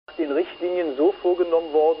den Richtlinien so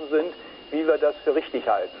vorgenommen worden sind, wie wir das für richtig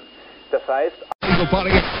halten. Das heißt...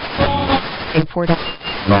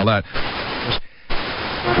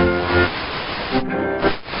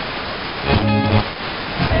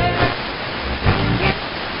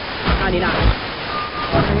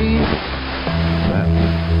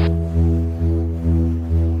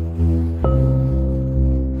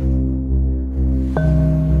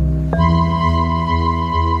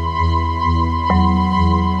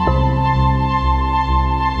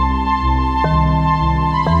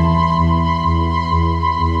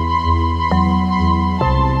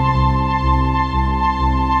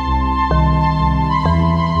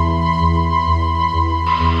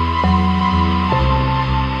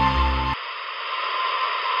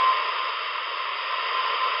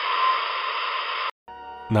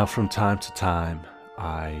 Now, from time to time,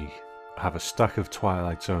 I have a stack of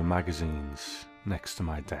Twilight Zone magazines next to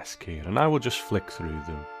my desk here, and I will just flick through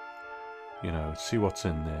them, you know, see what's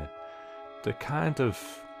in there. They're kind of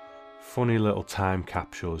funny little time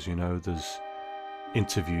capsules, you know, there's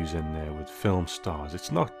interviews in there with film stars.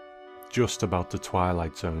 It's not just about the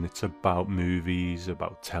Twilight Zone, it's about movies,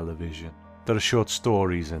 about television. There are short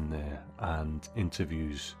stories in there and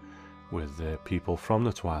interviews with people from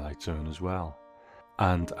the Twilight Zone as well.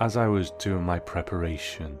 And as I was doing my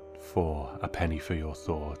preparation for A Penny for Your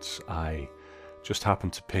Thoughts, I just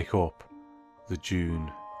happened to pick up the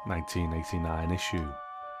June 1989 issue.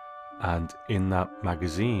 And in that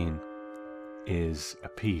magazine is a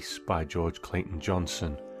piece by George Clayton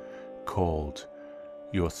Johnson called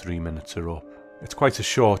Your 3 Minutes Are Up. It's quite a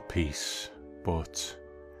short piece, but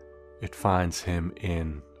it finds him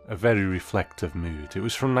in a very reflective mood. It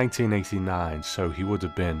was from 1989, so he would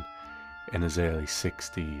have been in his early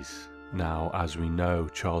 60s. Now, as we know,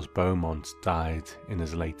 Charles Beaumont died in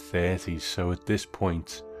his late 30s, so at this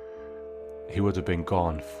point he would have been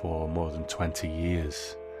gone for more than 20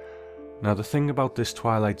 years. Now, the thing about this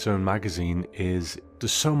Twilight Zone magazine is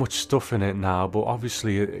there's so much stuff in it now, but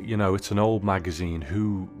obviously, you know, it's an old magazine.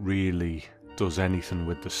 Who really does anything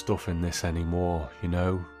with the stuff in this anymore, you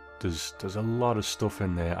know? There's a lot of stuff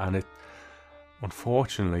in there, and it,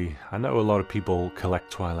 unfortunately, I know a lot of people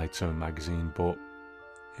collect Twilight Zone magazine, but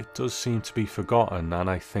it does seem to be forgotten, and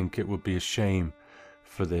I think it would be a shame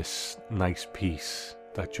for this nice piece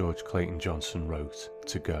that George Clayton Johnson wrote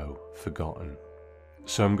to go forgotten.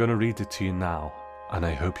 So I'm going to read it to you now, and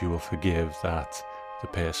I hope you will forgive that the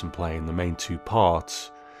person playing the main two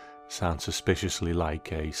parts sounds suspiciously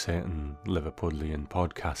like a certain Liverpudlian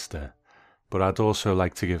podcaster. But I'd also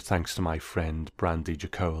like to give thanks to my friend Brandy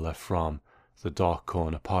Jacola from the Dark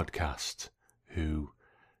Corner podcast, who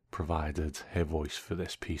provided her voice for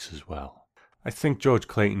this piece as well. I think George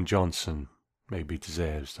Clayton Johnson maybe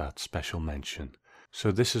deserves that special mention.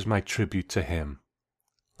 So this is my tribute to him,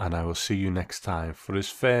 and I will see you next time for his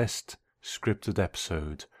first scripted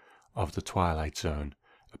episode of The Twilight Zone,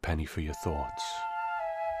 A Penny for Your Thoughts.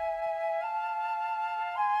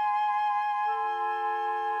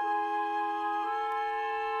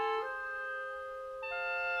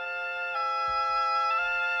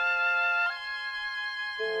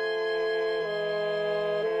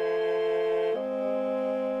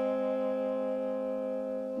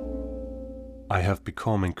 I have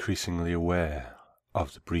become increasingly aware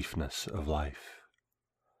of the briefness of life.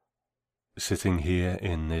 Sitting here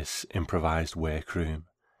in this improvised workroom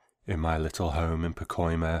in my little home in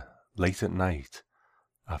Pacoima late at night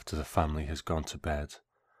after the family has gone to bed,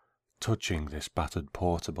 touching this battered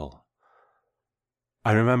portable.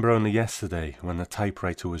 I remember only yesterday when the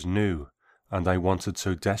typewriter was new and I wanted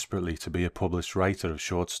so desperately to be a published writer of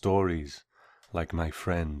short stories like my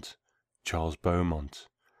friend Charles Beaumont.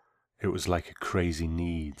 It was like a crazy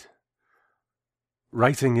need.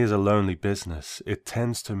 Writing is a lonely business. It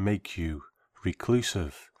tends to make you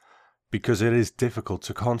reclusive because it is difficult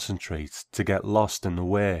to concentrate, to get lost in the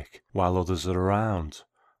work while others are around.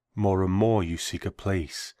 More and more you seek a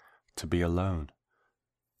place to be alone.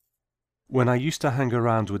 When I used to hang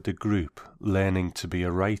around with the group learning to be a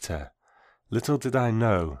writer, little did I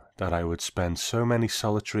know that I would spend so many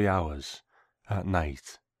solitary hours at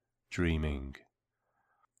night dreaming.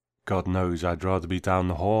 God knows I'd rather be down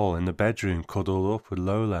the hall in the bedroom cuddled up with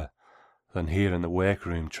Lola than here in the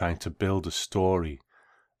workroom trying to build a story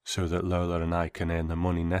so that Lola and I can earn the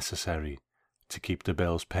money necessary to keep the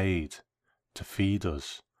bills paid, to feed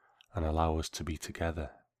us and allow us to be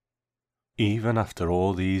together. Even after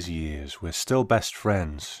all these years, we're still best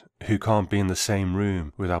friends who can't be in the same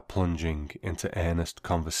room without plunging into earnest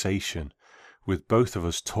conversation, with both of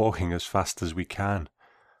us talking as fast as we can.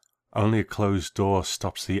 Only a closed door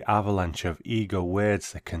stops the avalanche of eager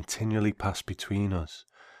words that continually pass between us.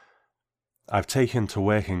 I've taken to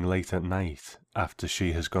working late at night after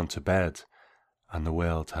she has gone to bed and the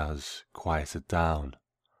world has quieted down,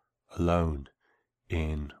 alone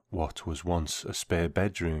in what was once a spare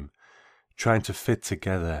bedroom, trying to fit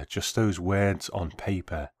together just those words on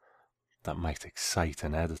paper that might excite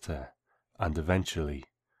an editor and eventually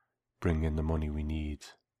bring in the money we need.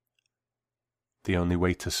 The only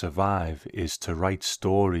way to survive is to write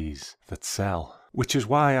stories that sell, which is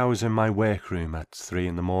why I was in my workroom at 3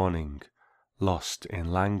 a.m, lost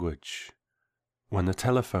in language, when the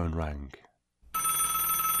telephone rang.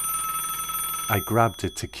 I grabbed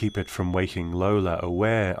it to keep it from waking Lola,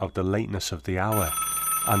 aware of the lateness of the hour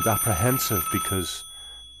and apprehensive because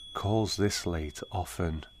calls this late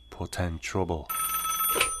often portend trouble.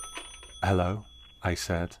 "Hello," I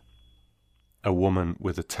said. A woman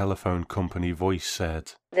with a telephone company voice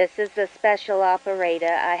said, "This is the special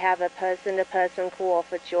operator. I have a person-to-person call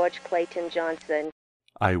for George Clayton Johnson."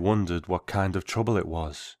 I wondered what kind of trouble it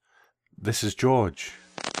was. "This is George."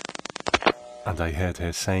 And I heard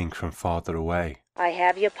her saying from farther away, "I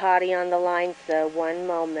have your party on the line, sir. One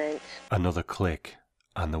moment." Another click,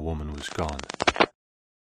 and the woman was gone.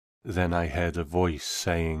 Then I heard a voice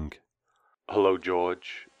saying, "Hello,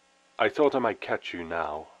 George. I thought I might catch you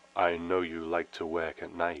now. I know you like to work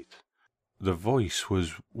at night." The voice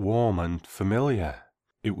was warm and familiar.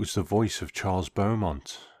 It was the voice of Charles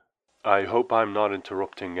Beaumont. "I hope I'm not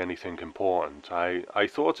interrupting anything important. I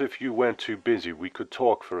thought if you weren't too busy we could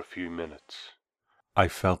talk for a few minutes." I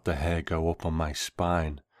felt the hair go up on my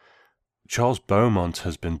spine. Charles Beaumont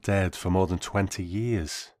has been dead for more than 20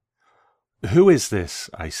 years. "Who is this?"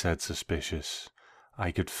 I said, suspicious.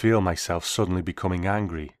 I could feel myself suddenly becoming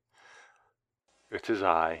angry. "It is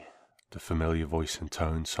I," the familiar voice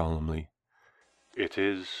intoned solemnly. "It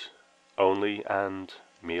is only and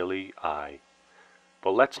merely I.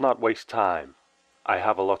 But let's not waste time. I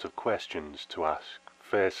have a lot of questions to ask.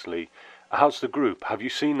 Firstly, how's the group? Have you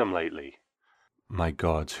seen them lately?" My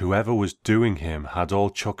God, whoever was doing him had all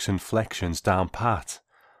Chuck's inflections down pat.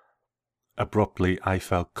 Abruptly I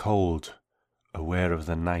felt cold, aware of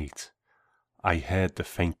the night. I heard the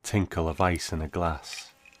faint tinkle of ice in a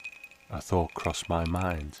glass. A thought crossed my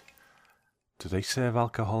mind. Do they serve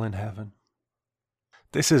alcohol in heaven?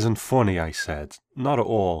 "This isn't funny," I said. "Not at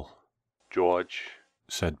all." "George,"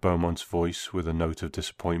 said Beaumont's voice with a note of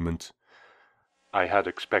disappointment, "I had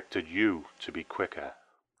expected you to be quicker."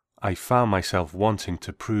 I found myself wanting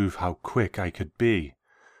to prove how quick I could be.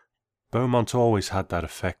 Beaumont always had that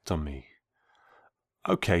effect on me.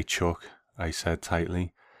 "Okay, Chuck," I said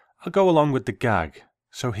tightly. "I'll go along with the gag.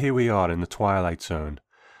 So here we are in the Twilight Zone.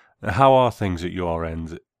 How are things at your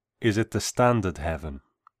end? Is it the standard heaven?"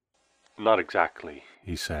 "Not exactly,"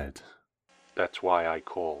 he said. "That's why I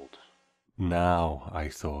called." Now, I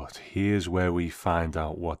thought, here's where we find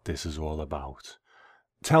out what this is all about.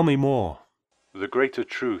 Tell me more. "The greater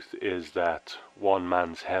truth is that one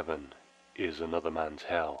man's heaven is another man's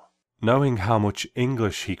hell." Knowing how much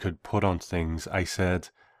English he could put on things, I said,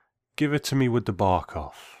 "Give it to me with the bark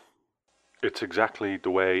off." "It's exactly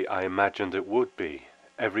the way I imagined it would be.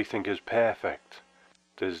 Everything is perfect.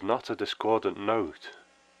 There's not a discordant note.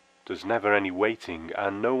 There's never any waiting,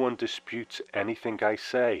 and no one disputes anything I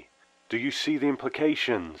say. Do you see the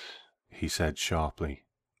implications?" he said sharply.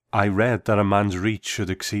 "I read that a man's reach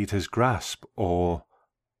should exceed his grasp, or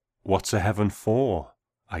what's a heaven for?"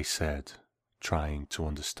 I said, trying to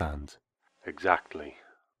understand. "Exactly,"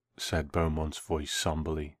 said Beaumont's voice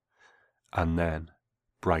somberly, and then,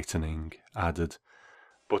 brightening, added,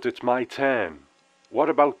 "But it's my turn. What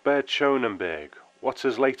about Bert Schonenberg? What's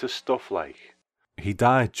his latest stuff like?" "He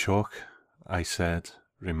died, Chuck," I said,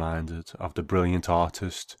 reminded of the brilliant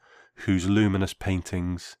artist whose luminous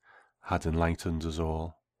paintings had enlightened us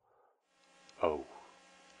all. "Oh,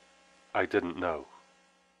 I didn't know."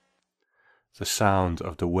 The sound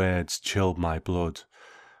of the words chilled my blood.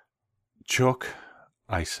 "Chuck,"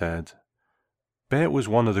 I said, "Bert was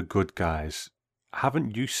one of the good guys.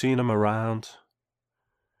 Haven't you seen him around?"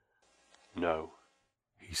 "No,"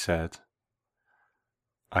 he said.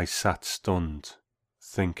 I sat stunned,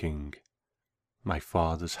 thinking, my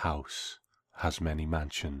father's house has many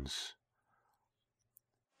mansions.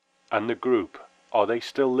 "And the group, are they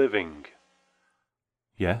still living?"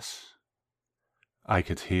 "Yes." I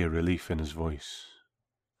could hear relief in his voice.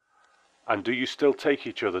 "And do you still take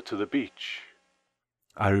each other to the beach?"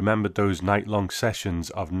 I remembered those night-long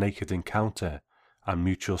sessions of naked encounter and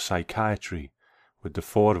mutual psychiatry, with the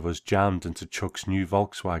 4 of us jammed into Chuck's new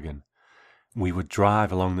Volkswagen. We would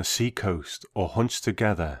drive along the seacoast or hunch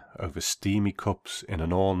together over steamy cups in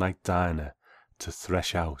an all-night diner to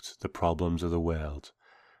thresh out the problems of the world,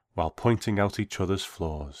 while pointing out each other's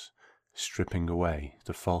flaws stripping away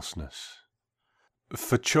the falseness.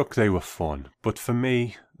 For Chuck they were fun, but for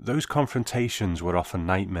me, those confrontations were often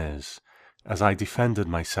nightmares, as I defended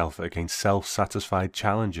myself against self-satisfied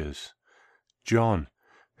challengers. John,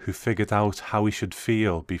 who figured out how he should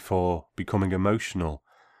feel before becoming emotional,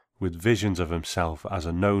 with visions of himself as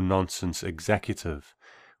a no-nonsense executive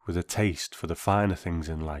with a taste for the finer things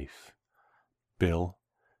in life. Bill,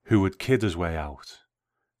 who would kid his way out,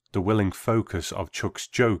 the willing focus of Chuck's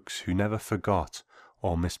jokes, who never forgot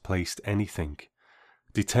or misplaced anything,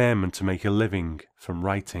 determined to make a living from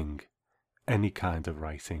writing, any kind of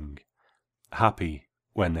writing, happy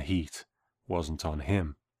when the heat wasn't on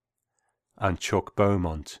him. And Chuck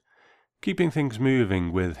Beaumont, keeping things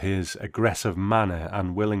moving with his aggressive manner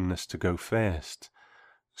and willingness to go first,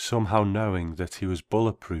 somehow knowing that he was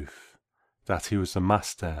bulletproof, that he was the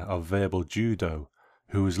master of verbal judo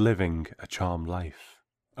who was living a charmed life.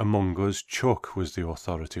 Among us, Chuck was the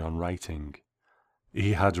authority on writing.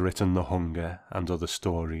 He had written The Hunger and other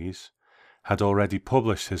stories, had already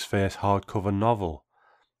published his first hardcover novel,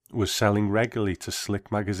 was selling regularly to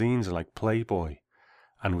slick magazines like Playboy,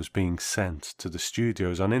 and was being sent to the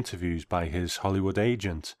studios on interviews by his Hollywood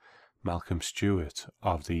agent, Malcolm Stewart,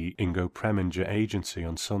 of the Ingo Preminger agency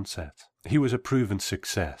on Sunset. He was a proven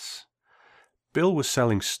success. Bill was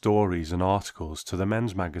selling stories and articles to the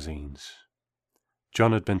men's magazines.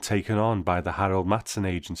 John had been taken on by the Harold Matson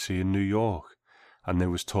agency in New York, and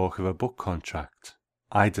there was talk of a book contract.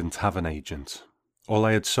 I didn't have an agent. All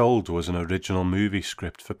I had sold was an original movie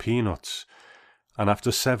script for Peanuts, and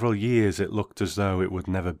after several years it looked as though it would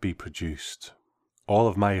never be produced. All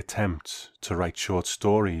of my attempts to write short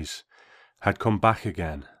stories had come back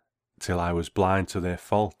again, till I was blind to their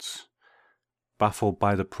faults. Baffled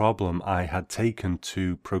by the problem, I had taken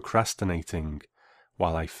to procrastinating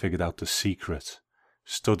while I figured out the secret,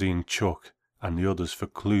 studying Chuck and the others for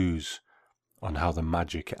clues on how the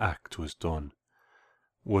magic act was done.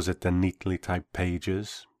 Was it the neatly typed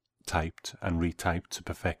pages, typed and retyped to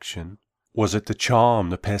perfection? Was it the charm,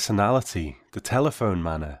 the personality, the telephone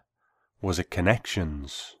manner? Was it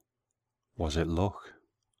connections? Was it luck?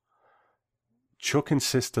 Chuck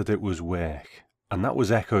insisted it was work, and that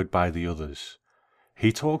was echoed by the others.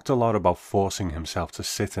 He talked a lot about forcing himself to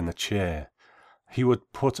sit in a chair. He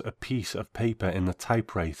would put a piece of paper in the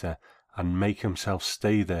typewriter and make himself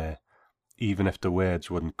stay there, even if the words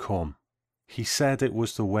wouldn't come. He said it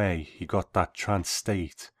was the way he got that trance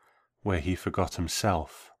state where he forgot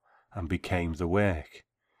himself and became the work.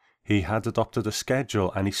 He had adopted a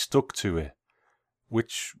schedule and he stuck to it,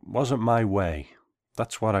 which wasn't my way.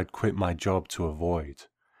 That's what I'd quit my job to avoid.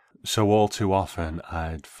 So all too often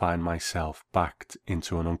I'd find myself backed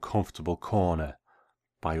into an uncomfortable corner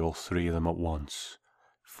by all three of them at once,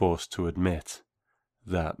 forced to admit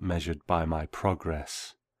that, measured by my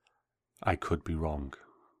progress, I could be wrong.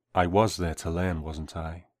 I was there to learn, wasn't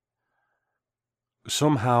I?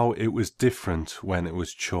 Somehow it was different when it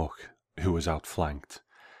was Chuck who was outflanked.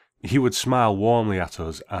 He would smile warmly at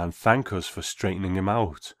us and thank us for straightening him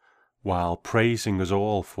out, while praising us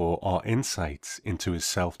all for our insights into his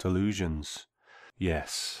self-delusions.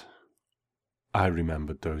 Yes, I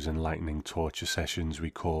remembered those enlightening torture sessions we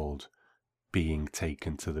called being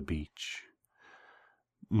taken to the beach.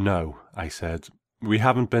 No, I said, we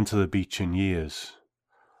haven't been to the beach in years.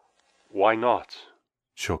 Why not?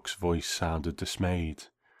 Chuck's voice sounded dismayed.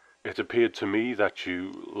 It appeared to me that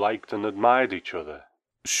you liked and admired each other.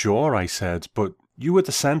 Sure, I said, but you were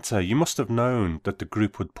the centre. You must have known that the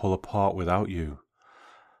group would pull apart without you.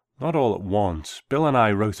 Not all at once. Bill and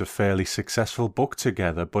I wrote a fairly successful book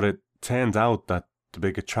together, but it turned out that the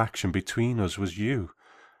big attraction between us was you.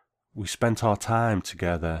 We spent our time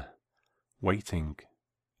together, waiting.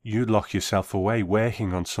 You'd lock yourself away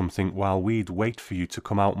working on something while we'd wait for you to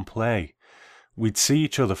come out and play. We'd see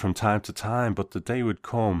each other from time to time, but the day would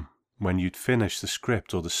come when you'd finish the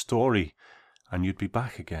script or the story and you'd be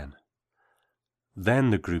back again. Then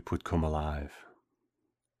the group would come alive.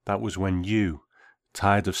 That was when you,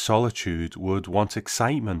 tired of solitude, would want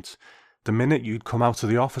excitement. The minute you'd come out of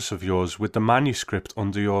the office of yours with the manuscript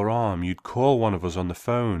under your arm, you'd call one of us on the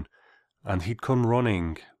phone, and he'd come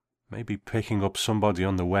running, maybe picking up somebody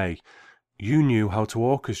on the way. You knew how to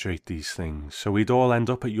orchestrate these things, so we'd all end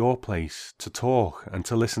up at your place to talk and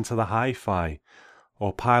to listen to the hi-fi,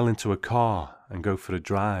 or pile into a car and go for a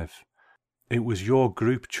drive. It was your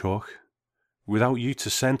group, Chuck. Without you to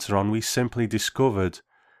centre on, we simply discovered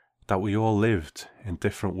that we all lived in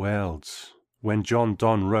different worlds. When John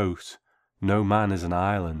Donne wrote, "No man is an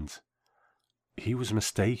island," he was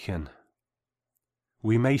mistaken.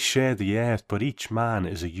 We may share the earth, but each man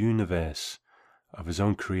is a universe of his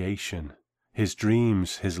own creation, his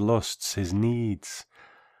dreams, his lusts, his needs.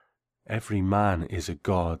 Every man is a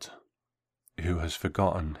god who has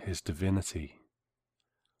forgotten his divinity.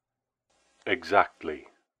 Exactly,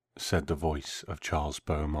 said the voice of Charles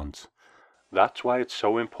Beaumont. That's why it's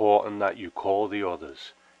so important that you call the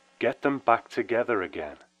others. Get them back together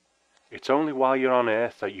again. It's only while you're on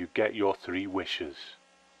Earth that you get your 3 wishes.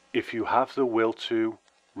 If you have the will to,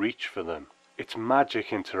 reach for them. It's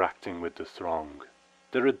magic interacting with the throng.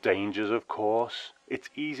 There are dangers, of course. It's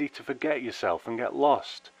easy to forget yourself and get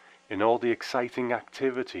lost in all the exciting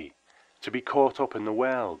activity, to be caught up in the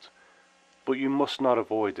world. But you must not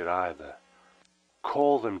avoid it either.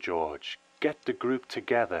 Call them, George. Get the group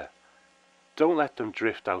together. Don't let them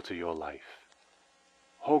drift out of your life.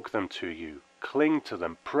 Hug them to you. Cling to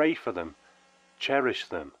them. Pray for them. Cherish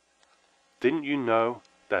them. Didn't you know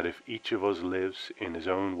that if each of us lives in his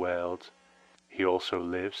own world, he also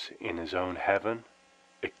lives in his own heaven?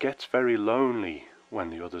 It gets very lonely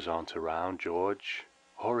when the others aren't around, George.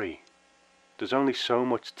 Hurry. There's only so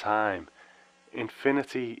much time.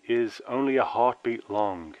 Infinity is only a heartbeat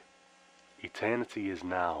long. Eternity is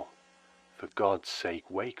now. For God's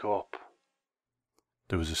sake, wake up.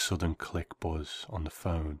 There was a sudden click buzz on the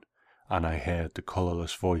phone, and I heard the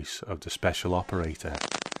colourless voice of the special operator.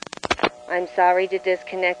 I'm sorry to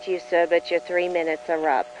disconnect you, sir, but your 3 minutes are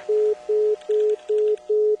up.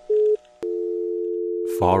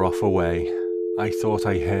 Far off away, I thought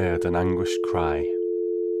I heard an anguished cry,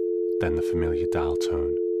 then the familiar dial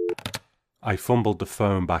tone. I fumbled the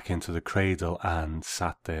phone back into the cradle and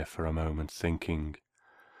sat there for a moment thinking.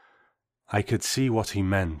 I could see what he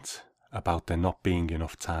meant about there not being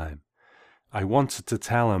enough time. I wanted to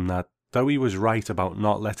tell him that though he was right about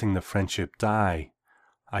not letting the friendship die,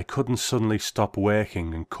 I couldn't suddenly stop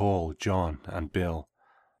working and call John and Bill.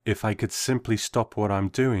 If I could simply stop what I'm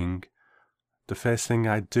doing, the first thing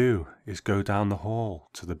I'd do is go down the hall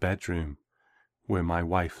to the bedroom where my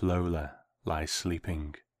wife Lola lies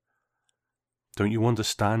sleeping. Don't you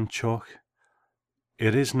understand, Chuck?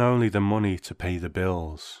 It isn't only the money to pay the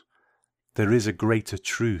bills. There is a greater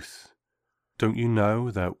truth. Don't you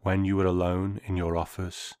know that when you were alone in your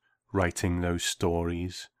office, writing those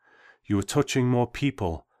stories, you were touching more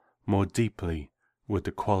people more deeply with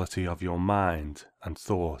the quality of your mind and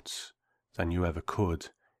thoughts than you ever could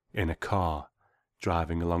in a car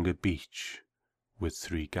driving along a beach with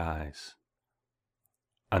 3 guys?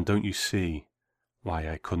 And don't you see why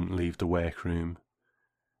I couldn't leave the workroom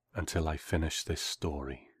until I finished this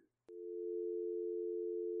story?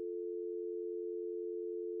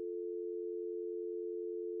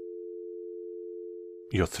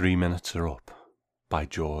 Your 3 minutes are up, by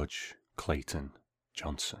George Clayton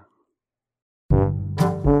Johnson.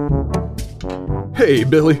 Hey,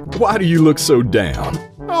 Billy, why do you look so down?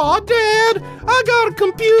 Aw, Dad, I got a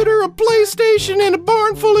computer, a PlayStation, and a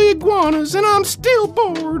barn full of iguanas, and I'm still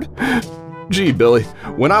bored. Gee, Billy,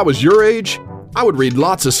 when I was your age, I would read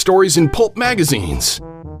lots of stories in pulp magazines.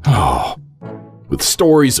 Oh, with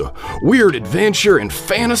stories of weird adventure and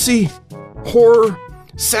fantasy, horror,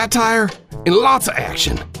 satire, and lots of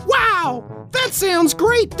action. Wow, that sounds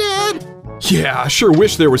great, Dad. Yeah, I sure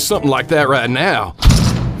wish there was something like that right now.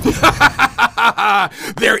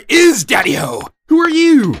 There is, Daddy-O! Who are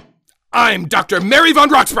you? I'm Dr. Mary Von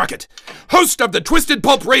Rocksprocket, host of the Twisted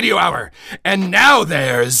Pulp Radio Hour. And now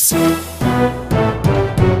there's...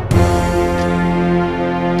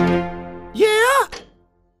 Yeah?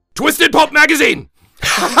 Twisted Pulp Magazine!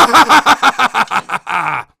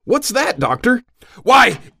 What's that, Doctor?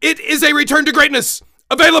 Why, it is a return to greatness!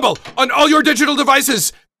 Available on all your digital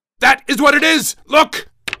devices! That is what it is! Look!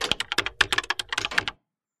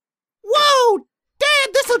 Whoa! Dad,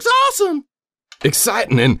 this looks awesome!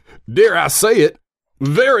 Exciting and, dare I say it,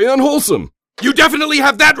 very unwholesome. You definitely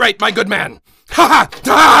have that right, my good man! Ha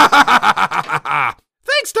ha!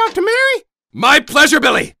 Thanks, Dr. Mary! My pleasure,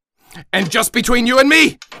 Billy! And just between you and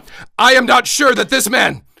me, I am not sure that this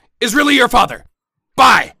man is really your father.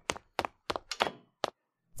 Bye!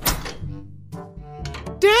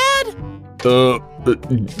 Dad?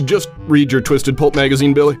 Just read your Twisted Pulp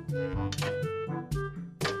magazine, Billy.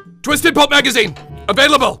 Twisted Pulp magazine,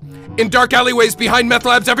 available in dark alleyways behind meth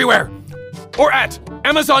labs everywhere, or at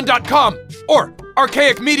Amazon.com or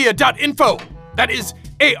archaicmedia.info. That is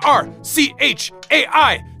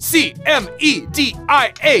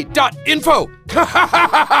ARCHAICMEDIA.info.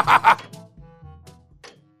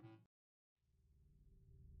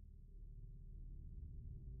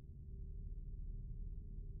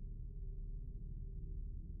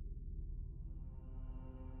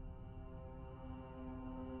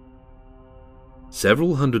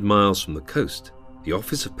 Several hundred miles from the coast, the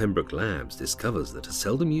office of Pembroke Labs discovers that a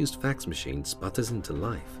seldom-used fax machine sputters into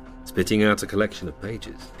life, spitting out a collection of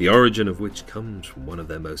pages, the origin of which comes from one of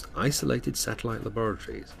their most isolated satellite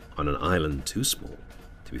laboratories on an island too small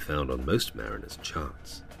to be found on most mariners'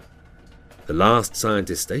 charts. The last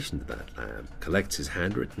scientist stationed at that lab collects his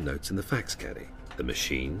handwritten notes in the fax caddy. The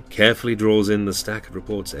machine carefully draws in the stack of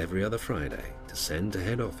reports every other Friday to send to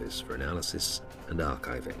head office for analysis and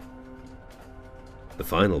archiving. The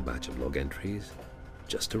final batch of log entries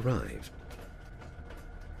just arrived.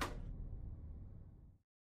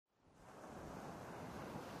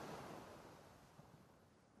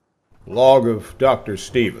 Log of Dr.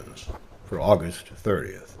 Stevens for August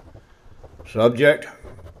 30th. Subject,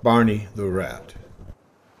 Barney the Rat.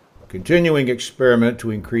 Continuing experiment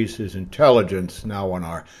to increase his intelligence, now on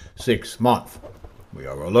our 6th month. We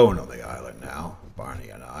are alone on the island now, Barney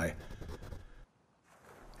and I.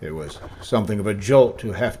 It was something of a jolt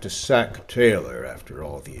to have to sack Taylor after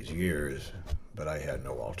all these years, but I had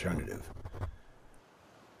no alternative.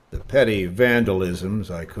 The petty vandalisms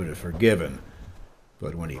I could have forgiven,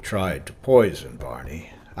 but when he tried to poison Barney,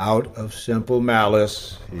 out of simple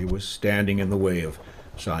malice, he was standing in the way of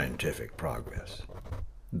scientific progress.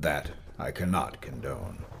 That I cannot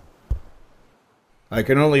condone. I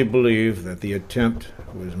can only believe that the attempt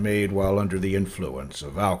was made while under the influence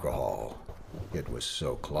of alcohol. It was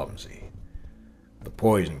so clumsy. The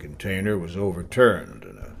poison container was overturned,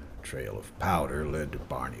 and a trail of powder led to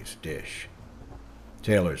Barney's dish.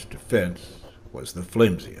 Taylor's defense was the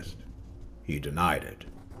flimsiest. He denied it.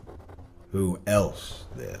 Who else,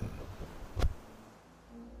 then?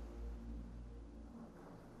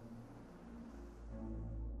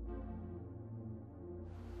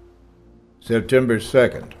 September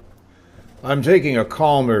 2nd. I'm taking a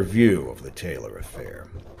calmer view of the Taylor affair.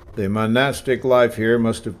 The monastic life here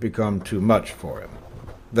must have become too much for him.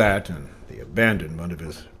 That and the abandonment of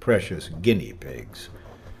his precious guinea pigs.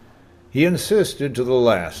 He insisted to the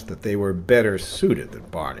last that they were better suited than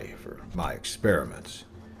Barney for my experiments.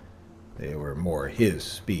 They were more his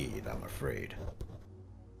speed, I'm afraid.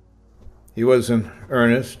 He was an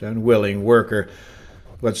earnest and willing worker,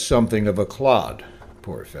 but something of a clod,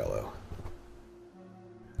 poor fellow.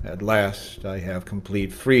 At last I have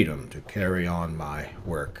complete freedom to carry on my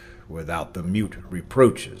work without the mute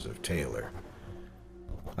reproaches of Taylor.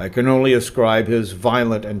 I can only ascribe his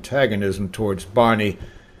violent antagonism towards Barney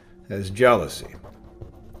as jealousy.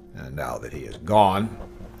 And now that he is gone,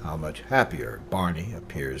 how much happier Barney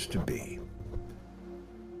appears to be.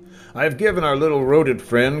 I have given our little rodent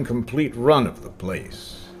friend complete run of the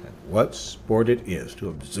place. What sport it is to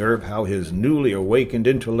observe how his newly awakened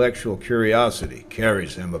intellectual curiosity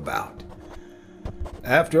carries him about.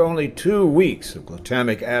 After only 2 weeks of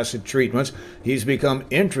glutamic acid treatments, he's become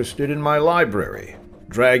interested in my library,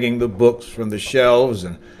 dragging the books from the shelves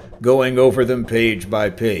and going over them page by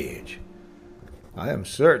page. I am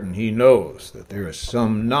certain he knows that there is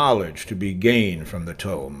some knowledge to be gained from the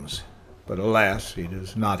tomes, but alas, he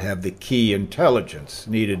does not have the key intelligence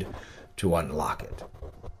needed to unlock it.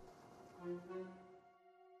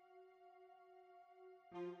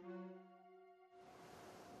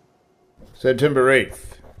 September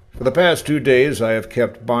 8th. For the past 2 days I have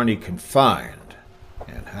kept Barney confined,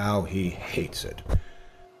 and how he hates it.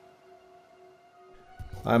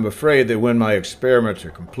 I'm afraid that when my experiments are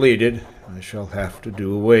completed, I shall have to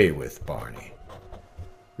do away with Barney.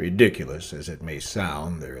 Ridiculous as it may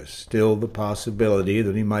sound, there is still the possibility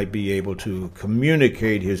that he might be able to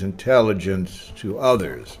communicate his intelligence to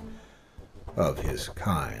others of his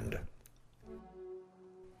kind.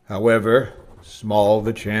 However, small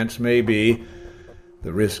the chance may be,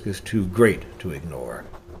 the risk is too great to ignore.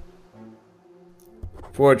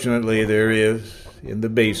 Fortunately, there is, in the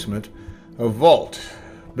basement, a vault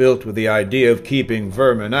built with the idea of keeping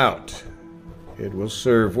vermin out. It will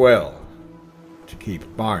serve well to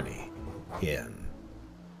keep Barney in.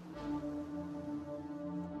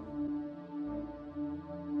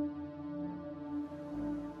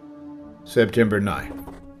 September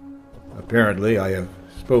 9th. Apparently, I have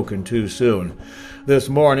spoken too soon. This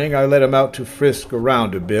morning I let him out to frisk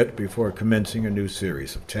around a bit before commencing a new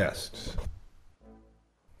series of tests.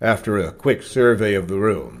 After a quick survey of the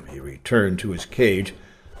room, he returned to his cage,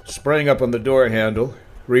 sprang up on the door handle,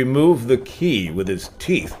 removed the key with his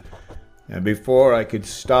teeth, and before I could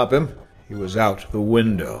stop him, he was out the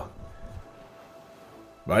window.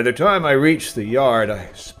 By the time I reached the yard,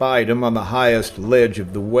 I spied him on the highest ledge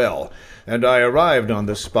of the well, and I arrived on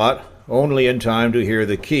the spot only in time to hear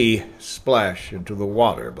the key splash into the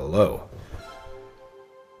water below.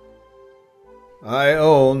 I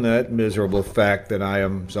own that miserable fact that I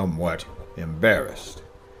am somewhat embarrassed.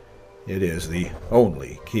 It is the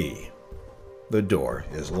only key. The door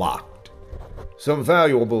is locked. Some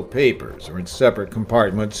valuable papers are in separate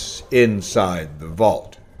compartments inside the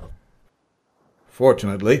vault.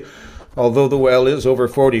 Fortunately, although the well is over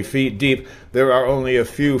 40 feet deep, there are only a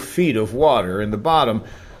few feet of water in the bottom,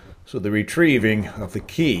 so the retrieving of the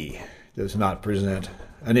key does not present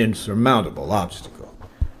an insurmountable obstacle.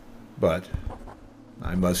 But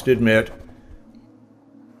I must admit,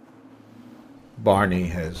 Barney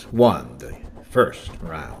has won the first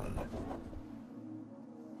round.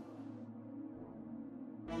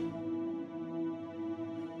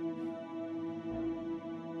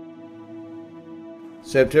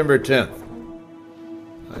 September 10th.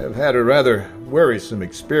 I have had a rather worrisome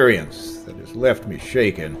experience that has left me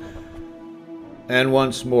shaken, and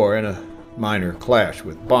once more in a minor clash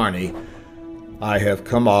with Barney, I have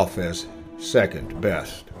come off as second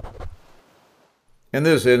best. In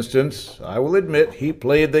this instance, I will admit he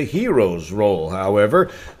played the hero's role, however,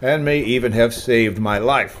 and may even have saved my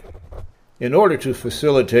life. In order to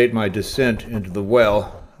facilitate my descent into the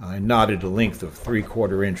well, I knotted a length of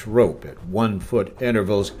 3/4-inch rope at 1-foot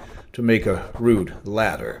intervals to make a rude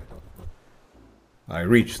ladder. I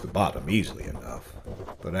reached the bottom easily enough,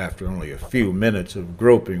 but after only a few minutes of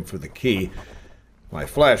groping for the key, my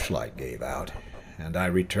flashlight gave out, and I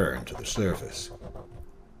returned to the surface.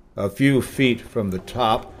 A few feet from the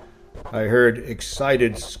top, I heard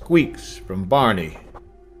excited squeaks from Barney,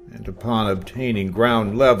 and upon obtaining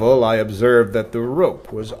ground level, I observed that the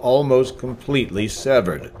rope was almost completely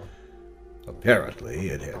severed. Apparently,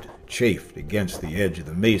 it had chafed against the edge of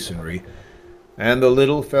the masonry, and the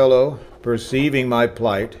little fellow, perceiving my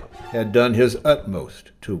plight, had done his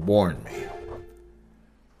utmost to warn me.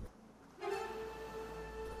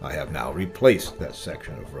 I have now replaced that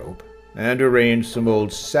section of rope and arranged some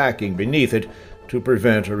old sacking beneath it to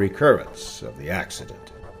prevent a recurrence of the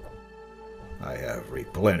accident. I have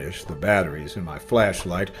replenished the batteries in my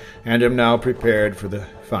flashlight and am now prepared for the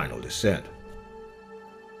final descent.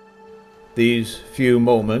 These few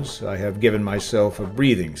moments I have given myself a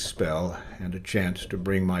breathing spell and a chance to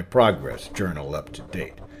bring my progress journal up to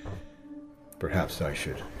date. Perhaps I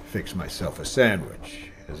should fix myself a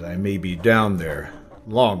sandwich, as I may be down there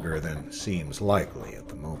longer than seems likely at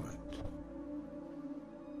the moment.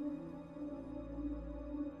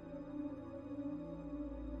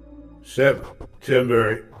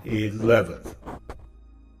 September 11th.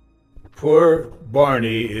 Poor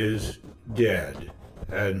Barney is dead,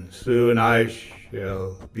 and soon I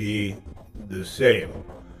shall be the same.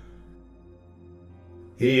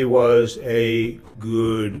 He was a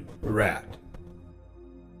good rat.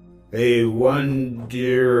 A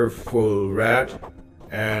wonderful rat,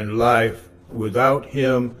 and life without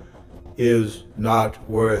him is not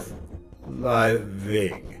worth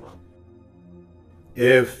living.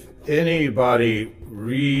 If anybody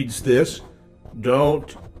reads this,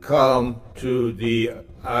 don't come to the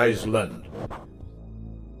island.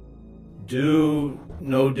 Do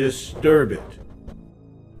no disturb it.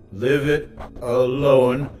 Live it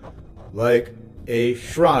alone like a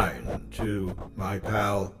shrine to my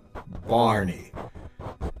pal Barney.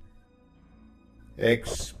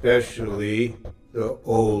 Especially the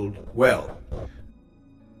old well.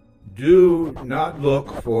 Do not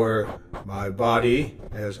look for my body,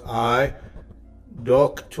 as I,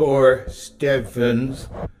 Dr. Stevens,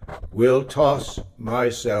 will toss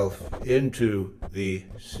myself into the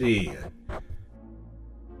sea.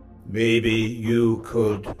 Maybe you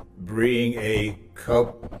could bring a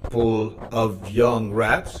couple of young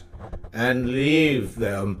rats and leave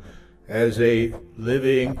them as a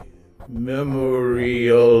living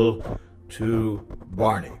memorial to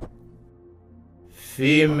Barney.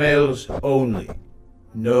 Females only,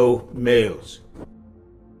 no males.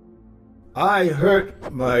 I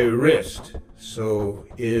hurt my wrist, so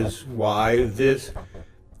is why this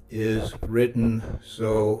is written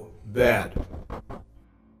so bad.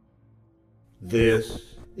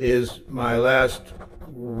 This is my last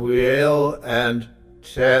will and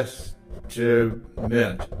testament.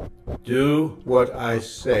 Do what I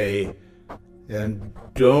say, and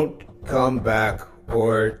don't come back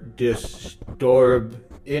or disturb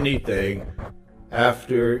anything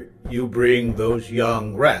after you bring those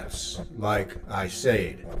young rats, like I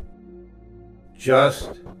said.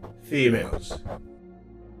 Just females.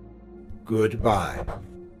 Goodbye.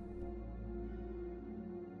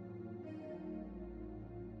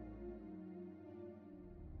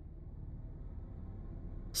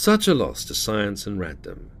 Such a loss to science and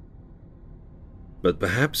ratdom. But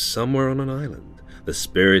perhaps somewhere on an island, the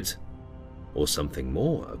spirit, or something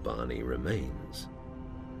more, of Barney remains.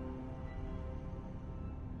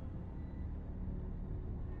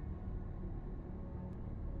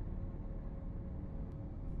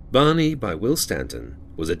 Barney by Will Stanton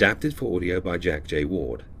was adapted for audio by Jack J.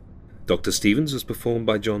 Ward. Dr. Stevens was performed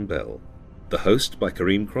by John Bell. The host by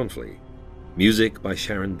Kareem Cronfley. Music by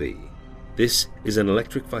Sharon B. This is an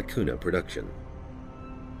Electric Vicuna production.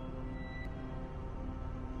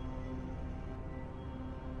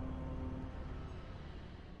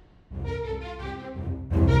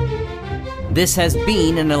 This has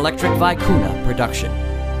been an Electric Vicuna production.